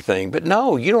miss anything. But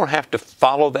no, you don't have to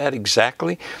follow that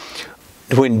exactly.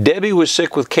 When Debbie was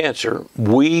sick with cancer,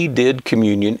 we did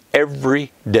communion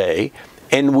every day,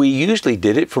 and we usually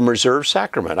did it from reserved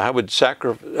sacrament. I would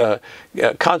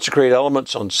consecrate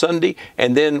elements on Sunday,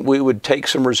 and then we would take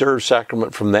some reserved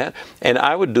sacrament from that, and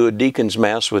I would do a deacon's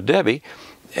mass with Debbie,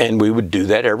 and we would do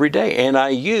that every day. And I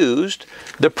used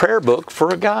the prayer book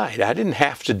for a guide. I didn't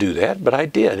have to do that, but I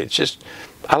did. It's just,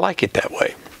 I like it that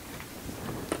way.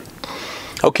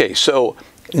 Okay, so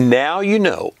now you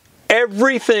know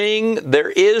everything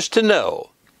there is to know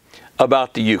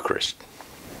about the Eucharist.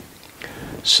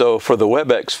 So for the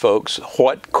WebEx folks,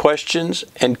 what questions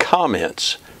and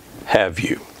comments have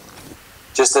you?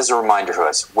 Just as a reminder to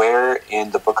us, where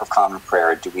in the Book of Common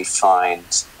Prayer do we find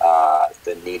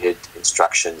the needed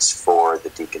instructions for the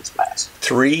Deacon's Mass?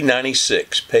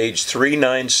 396, page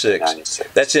 396.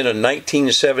 That's in a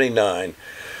 1979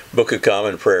 Book of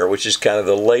Common Prayer, which is kind of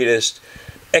the latest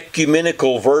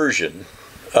ecumenical version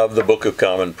of the Book of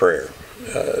Common Prayer.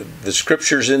 The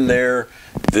scriptures in there,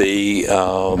 the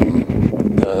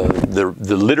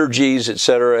liturgies,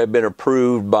 etc., have been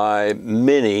approved by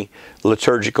many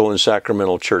liturgical and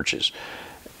sacramental churches.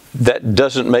 That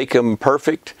doesn't make them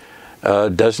perfect,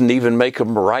 doesn't even make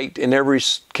them right in every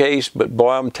case, but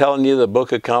boy, I'm telling you, the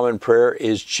Book of Common Prayer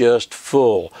is just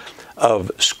full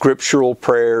of scriptural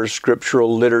prayers,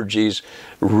 scriptural liturgies,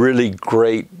 really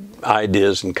great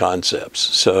ideas and concepts.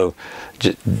 So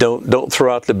don't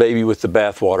throw out the baby with the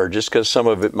bathwater. Just because some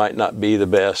of it might not be the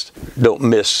best, don't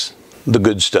miss the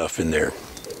good stuff in there.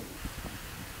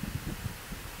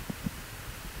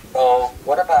 Well,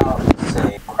 what about,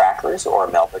 say, crackers or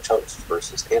Melba toast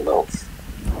versus a loaf?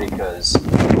 because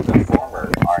the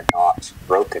former are not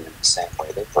broken in the same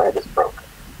way the bread is broken.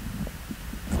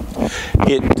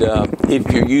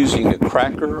 If you're using a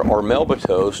cracker or Melba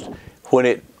toast,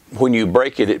 when you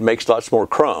break it, it makes lots more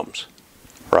crumbs,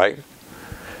 right?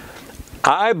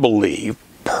 I believe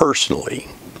personally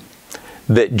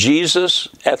that Jesus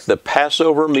at the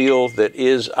Passover meal that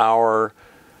is our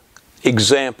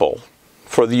example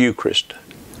for the Eucharist,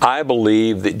 I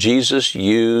believe that Jesus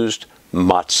used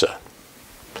matzah.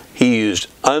 He used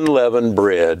unleavened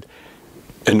bread,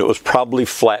 and it was probably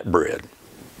flat bread.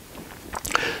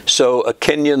 So a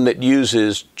Kenyan that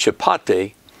uses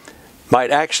chapati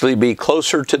might actually be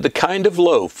closer to the kind of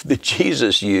loaf that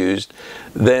Jesus used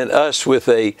than us with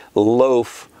a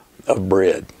loaf of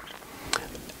bread.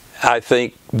 I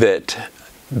think that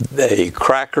a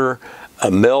cracker,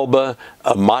 a melba,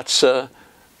 a matzah,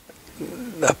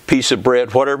 a piece of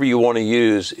bread, whatever you want to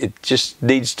use, it just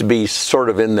needs to be sort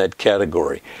of in that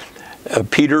category.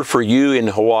 Peter, for you in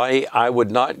Hawaii, I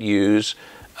would not use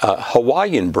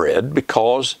Hawaiian bread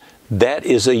because that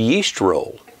is a yeast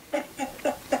roll.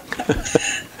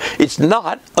 It's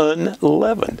not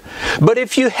unleavened. But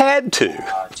if you had to,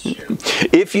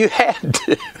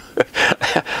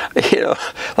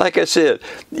 like I said,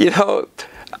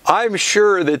 I'm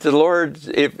sure that the Lord,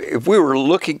 if we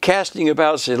were casting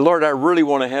about, say, Lord, I really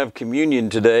want to have communion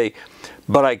today,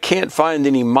 but I can't find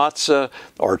any matzah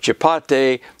or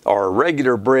chapati or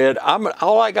regular bread.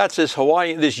 All I got is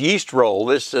this yeast roll,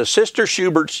 this Sister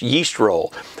Schubert's yeast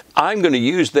roll. I'm going to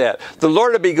use that. The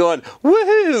Lord would be going,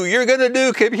 woohoo, you're going to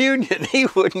do communion. He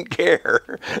wouldn't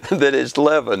care that it's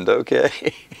leavened,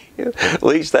 okay? At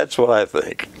least that's what I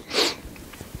think.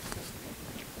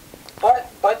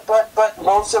 But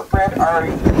loaves of bread are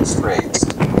yeast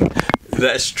raised.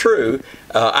 That's true.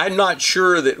 I'm not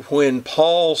sure that when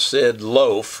Paul said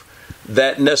loaf,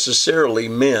 that necessarily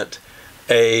meant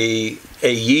a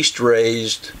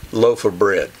yeast-raised loaf of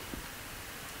bread.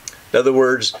 In other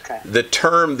words, okay.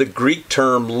 The Greek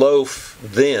term loaf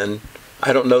then,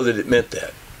 I don't know that it meant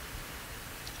that.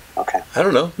 Okay. I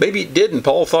don't know. Maybe it did, and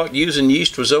Paul thought using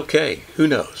yeast was okay. Who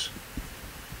knows?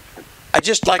 I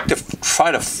just like to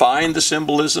try to find the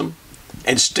symbolism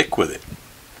and stick with it.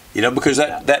 Because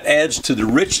that adds to the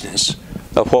richness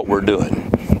of what we're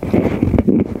doing.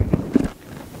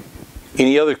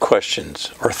 Any other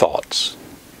questions or thoughts?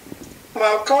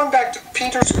 Well, going back to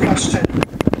Peter's question,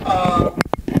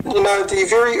 the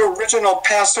very original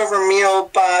Passover meal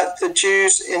by the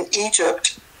Jews in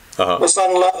Egypt was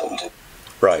unleavened.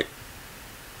 Right.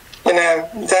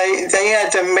 They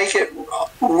had to make it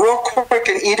real quick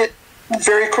and eat it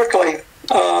very quickly.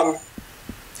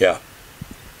 Yeah.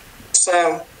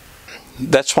 So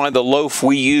that's why the loaf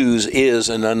we use is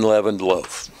an unleavened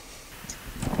loaf.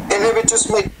 And it would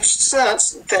just make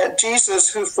sense that Jesus,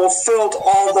 who fulfilled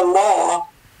all the law,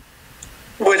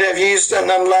 would have used an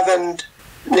unleavened,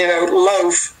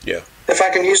 loaf. Yeah. If I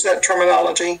can use that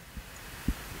terminology.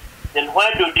 Then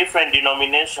why do different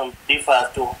denominations differ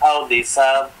to how they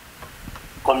serve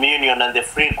communion and the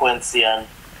frequency? And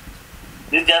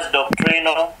this is just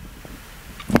doctrinal?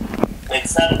 Like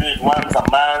some do it once a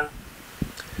month.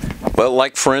 Well,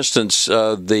 like for instance,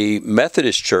 the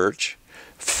Methodist Church,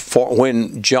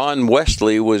 when John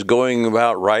Wesley was going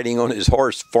about riding on his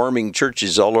horse, forming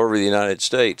churches all over the United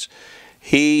States,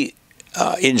 he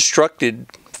instructed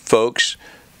folks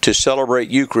to celebrate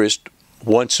Eucharist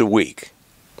once a week.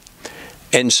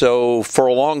 And so for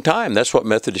a long time, that's what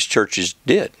Methodist churches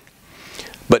did.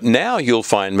 But now you'll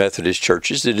find Methodist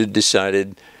churches that have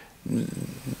decided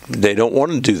they don't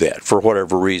want to do that for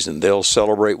whatever reason. They'll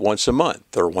celebrate once a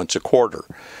month or once a quarter.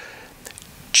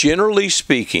 Generally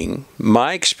speaking,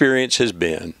 my experience has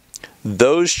been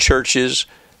those churches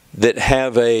that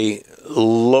have a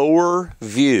lower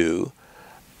view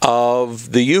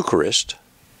of the Eucharist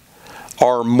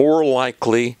are more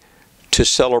likely to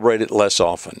celebrate it less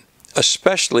often,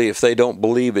 especially if they don't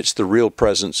believe it's the real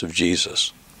presence of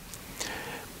Jesus.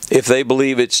 If they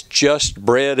believe it's just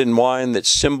bread and wine that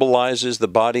symbolizes the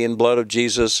body and blood of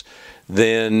Jesus,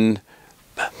 then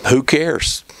who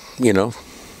cares, Well,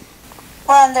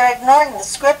 and they're ignoring the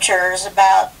scriptures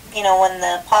about, when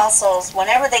the apostles,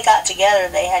 whenever they got together,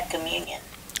 they had communion.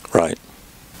 Right.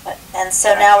 And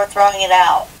so now we're throwing it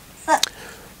out.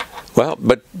 Well,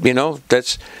 but,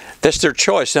 that's their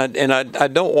choice. And I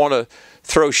don't want to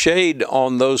throw shade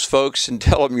on those folks and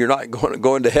tell them you're not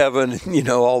going to heaven,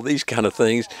 all these kind of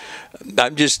things.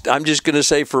 I'm just going to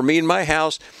say, for me and my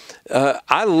house,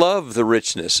 I love the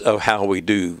richness of how we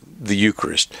do the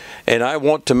Eucharist, and I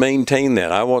want to maintain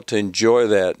that. I want to enjoy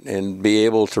that and be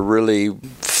able to really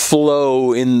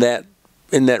flow in that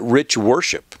rich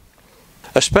worship.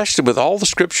 especially with all the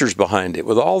scriptures behind it,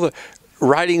 with all the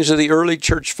writings of the early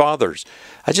church fathers.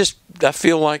 I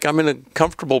feel like I'm in a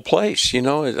comfortable place, you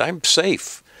know, I'm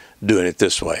safe doing it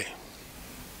this way.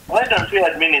 Why don't we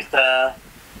administer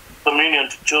communion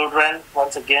to children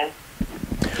once again?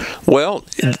 Well,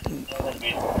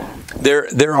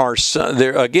 there are some,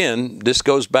 again, this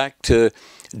goes back to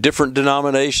different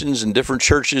denominations and different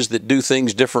churches that do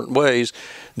things different ways.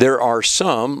 There are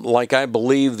some, like I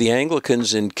believe the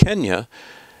Anglicans in Kenya,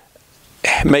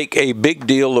 make a big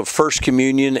deal of First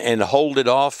Communion and hold it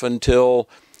off until,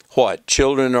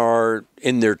 children are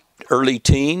in their early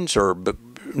teens or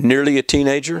nearly a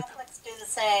teenager? Catholics do the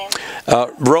same.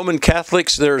 Roman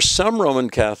Catholics, there are some Roman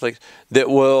Catholics that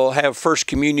will have First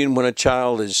Communion when a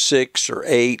child is 6 or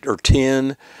 8 or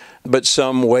 10, but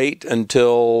some wait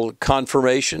until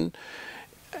confirmation.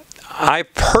 I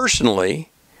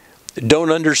personally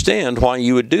don't understand why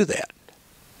you would do that.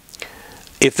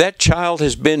 If that child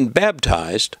has been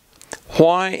baptized,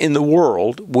 why in the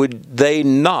world would they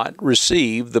not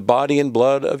receive the body and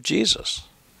blood of Jesus?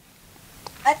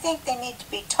 I think they need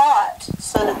to be taught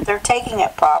so that they're taking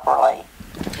it properly.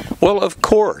 Well, of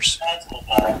course.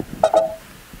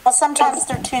 Well, sometimes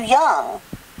they're too young.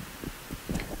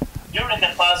 During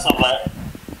the Passover,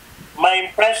 my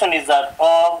impression is that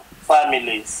all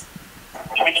families,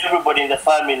 everybody in the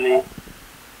family,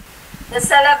 the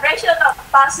celebration of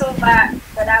Passover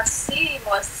that I've seen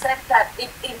was centered, it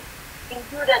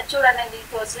included children, and it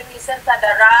was really centered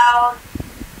around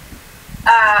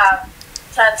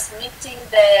transmitting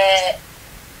the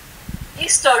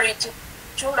history to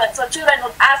children. So children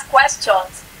would ask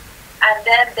questions, and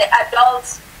then the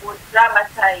adults would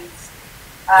dramatize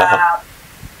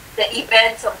the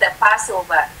events of the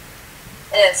Passover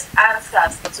as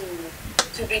answers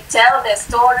to retell the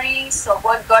stories of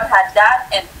what God had done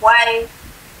and why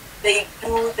they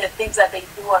do the things that they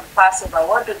do on Passover.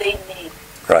 What do they need?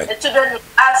 Right. The children would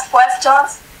ask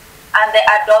questions and the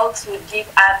adults would give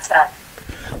answers.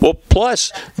 Well,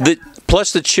 plus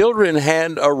the children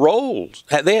had a role.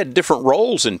 They had different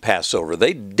roles in Passover.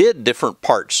 They did different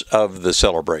parts of the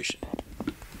celebration.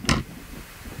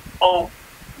 Oh,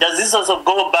 does this also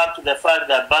go back to the fact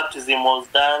that baptism was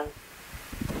done?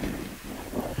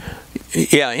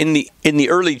 Yeah, in the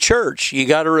early church, you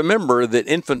got to remember that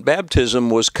infant baptism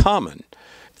was common.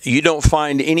 You don't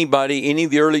find any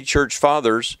of the early church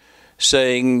fathers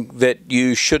saying that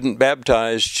you shouldn't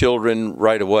baptize children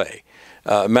right away.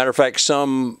 Matter of fact,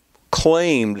 some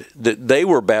claimed that they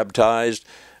were baptized.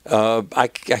 I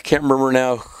can't remember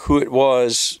now who it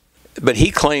was, but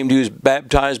he claimed he was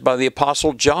baptized by the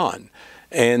Apostle John.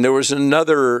 And there was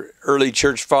another early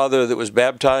church father that was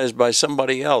baptized by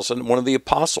somebody else, and one of the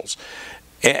apostles,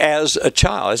 as a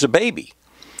child, as a baby.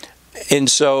 And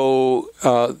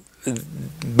so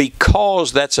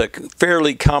because that's a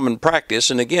fairly common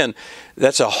practice, and again,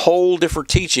 that's a whole different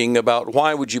teaching about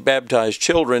why would you baptize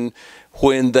children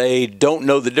when they don't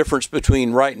know the difference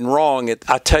between right and wrong.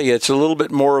 I tell you, it's a little bit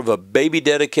more of a baby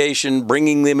dedication,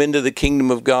 bringing them into the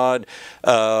kingdom of God,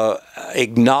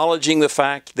 acknowledging the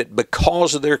fact that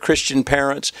because of their Christian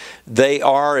parents, they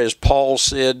are, as Paul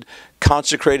said,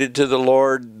 consecrated to the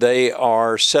Lord. They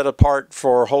are set apart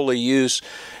for holy use.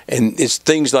 And it's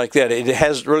things like that.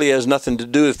 It really has nothing to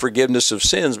do with forgiveness of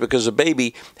sins, because a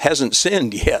baby hasn't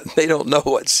sinned yet. They don't know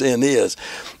what sin is.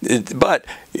 But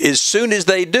as soon as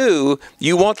they do,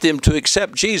 you want them to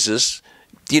accept Jesus.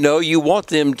 You want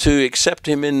them to accept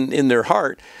him in their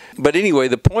heart. But anyway,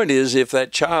 the point is, if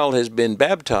that child has been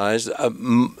baptized,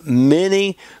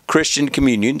 many Christian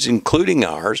communions, including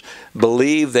ours,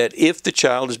 believe that if the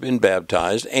child has been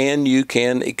baptized and you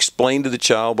can explain to the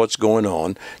child what's going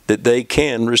on, that they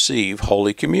can receive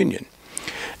Holy Communion.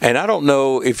 And I don't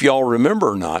know if y'all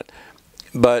remember or not,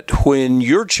 but when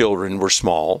your children were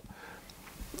small,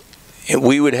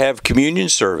 we would have communion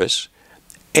service.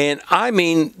 And I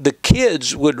mean, the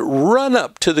kids would run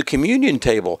up to the communion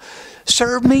table.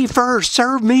 Serve me first,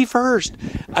 serve me first.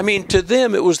 I mean, to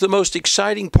them, it was the most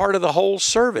exciting part of the whole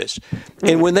service.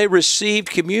 And when they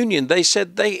received communion, they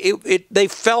said they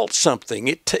felt something.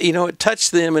 It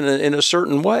touched them in a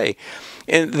certain way.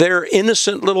 And their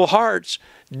innocent little hearts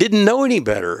didn't know any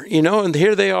better, and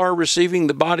here they are receiving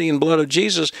the body and blood of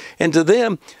Jesus. And to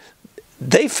them,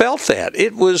 they felt that.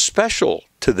 It was special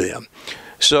to them.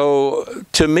 So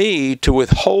to me, to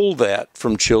withhold that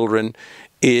from children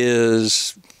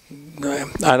is,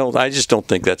 I just don't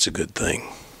think that's a good thing.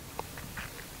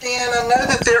 And I know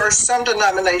that there are some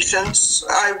denominations,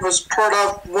 I was part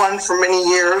of one for many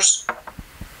years,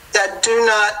 that do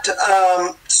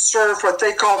not serve what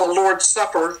they call the Lord's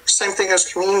Supper, same thing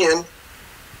as communion,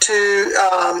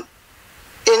 to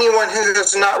any anyone who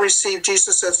has not received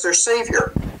Jesus as their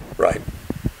Savior. Right.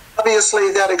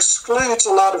 Obviously, that excludes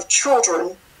a lot of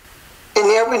children. And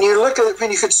yet, when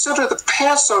you consider the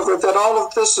Passover that all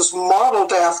of this is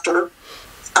modeled after,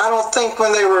 I don't think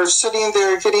when they were sitting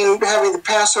there having the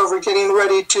Passover, getting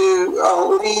ready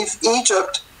to leave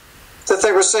Egypt, that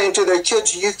they were saying to their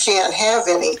kids, "You can't have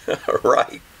any."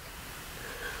 Right.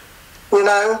 You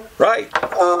know? Right.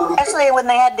 Especially when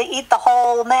they had to eat the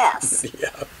whole mess. Yeah.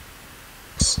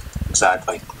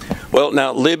 Exactly. Well,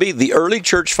 now, Libby, the early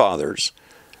church fathers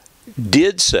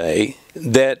did say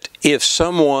that if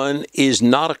someone is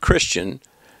not a Christian,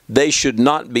 they should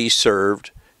not be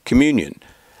served communion.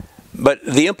 But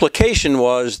the implication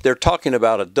was they're talking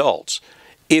about adults.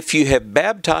 If you have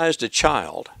baptized a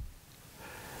child,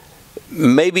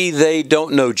 maybe they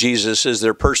don't know Jesus as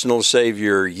their personal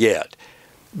Savior yet.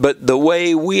 But the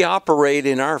way we operate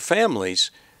in our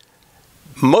families,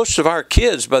 most of our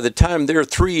kids, by the time they're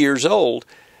 3 years old,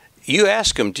 you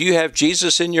ask them, do you have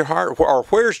Jesus in your heart? Or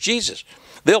where's Jesus?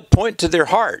 They'll point to their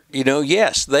heart.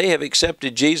 Yes, they have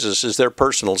accepted Jesus as their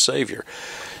personal Savior.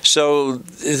 So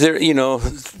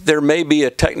there may be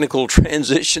a technical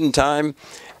transition time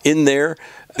in there.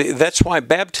 That's why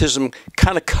baptism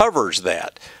kind of covers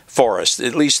that for us,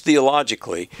 at least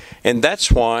theologically. And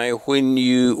that's why when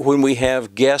we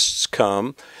have guests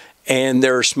come and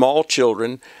there are small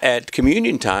children at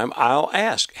communion time, I'll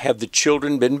ask, have the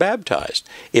children been baptized?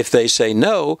 If they say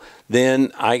no,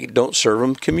 then I don't serve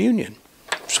them communion.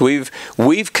 So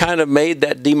we've kind of made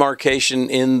that demarcation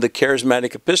in the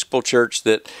Charismatic Episcopal Church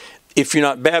that if you're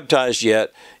not baptized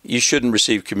yet, you shouldn't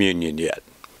receive communion yet.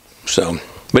 So,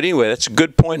 but anyway, that's a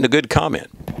good point and a good comment.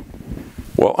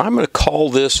 Well, I'm going to call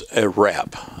this a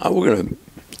wrap. We're going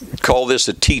to call this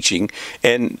a teaching.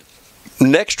 And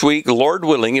next week, Lord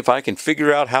willing, if I can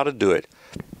figure out how to do it,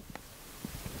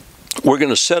 we're going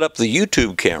to set up the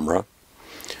YouTube camera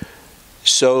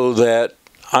so that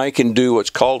I can do what's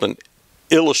called an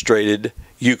illustrated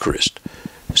Eucharist.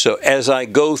 So as I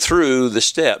go through the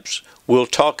steps, we'll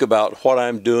talk about what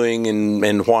I'm doing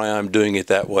and why I'm doing it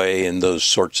that way and those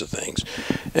sorts of things.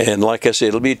 And like I said,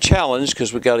 it'll be a challenge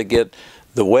because we've got to get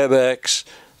the WebEx,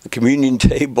 the communion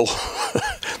table,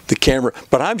 the camera.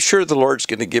 But I'm sure the Lord's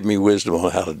going to give me wisdom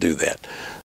on how to do that.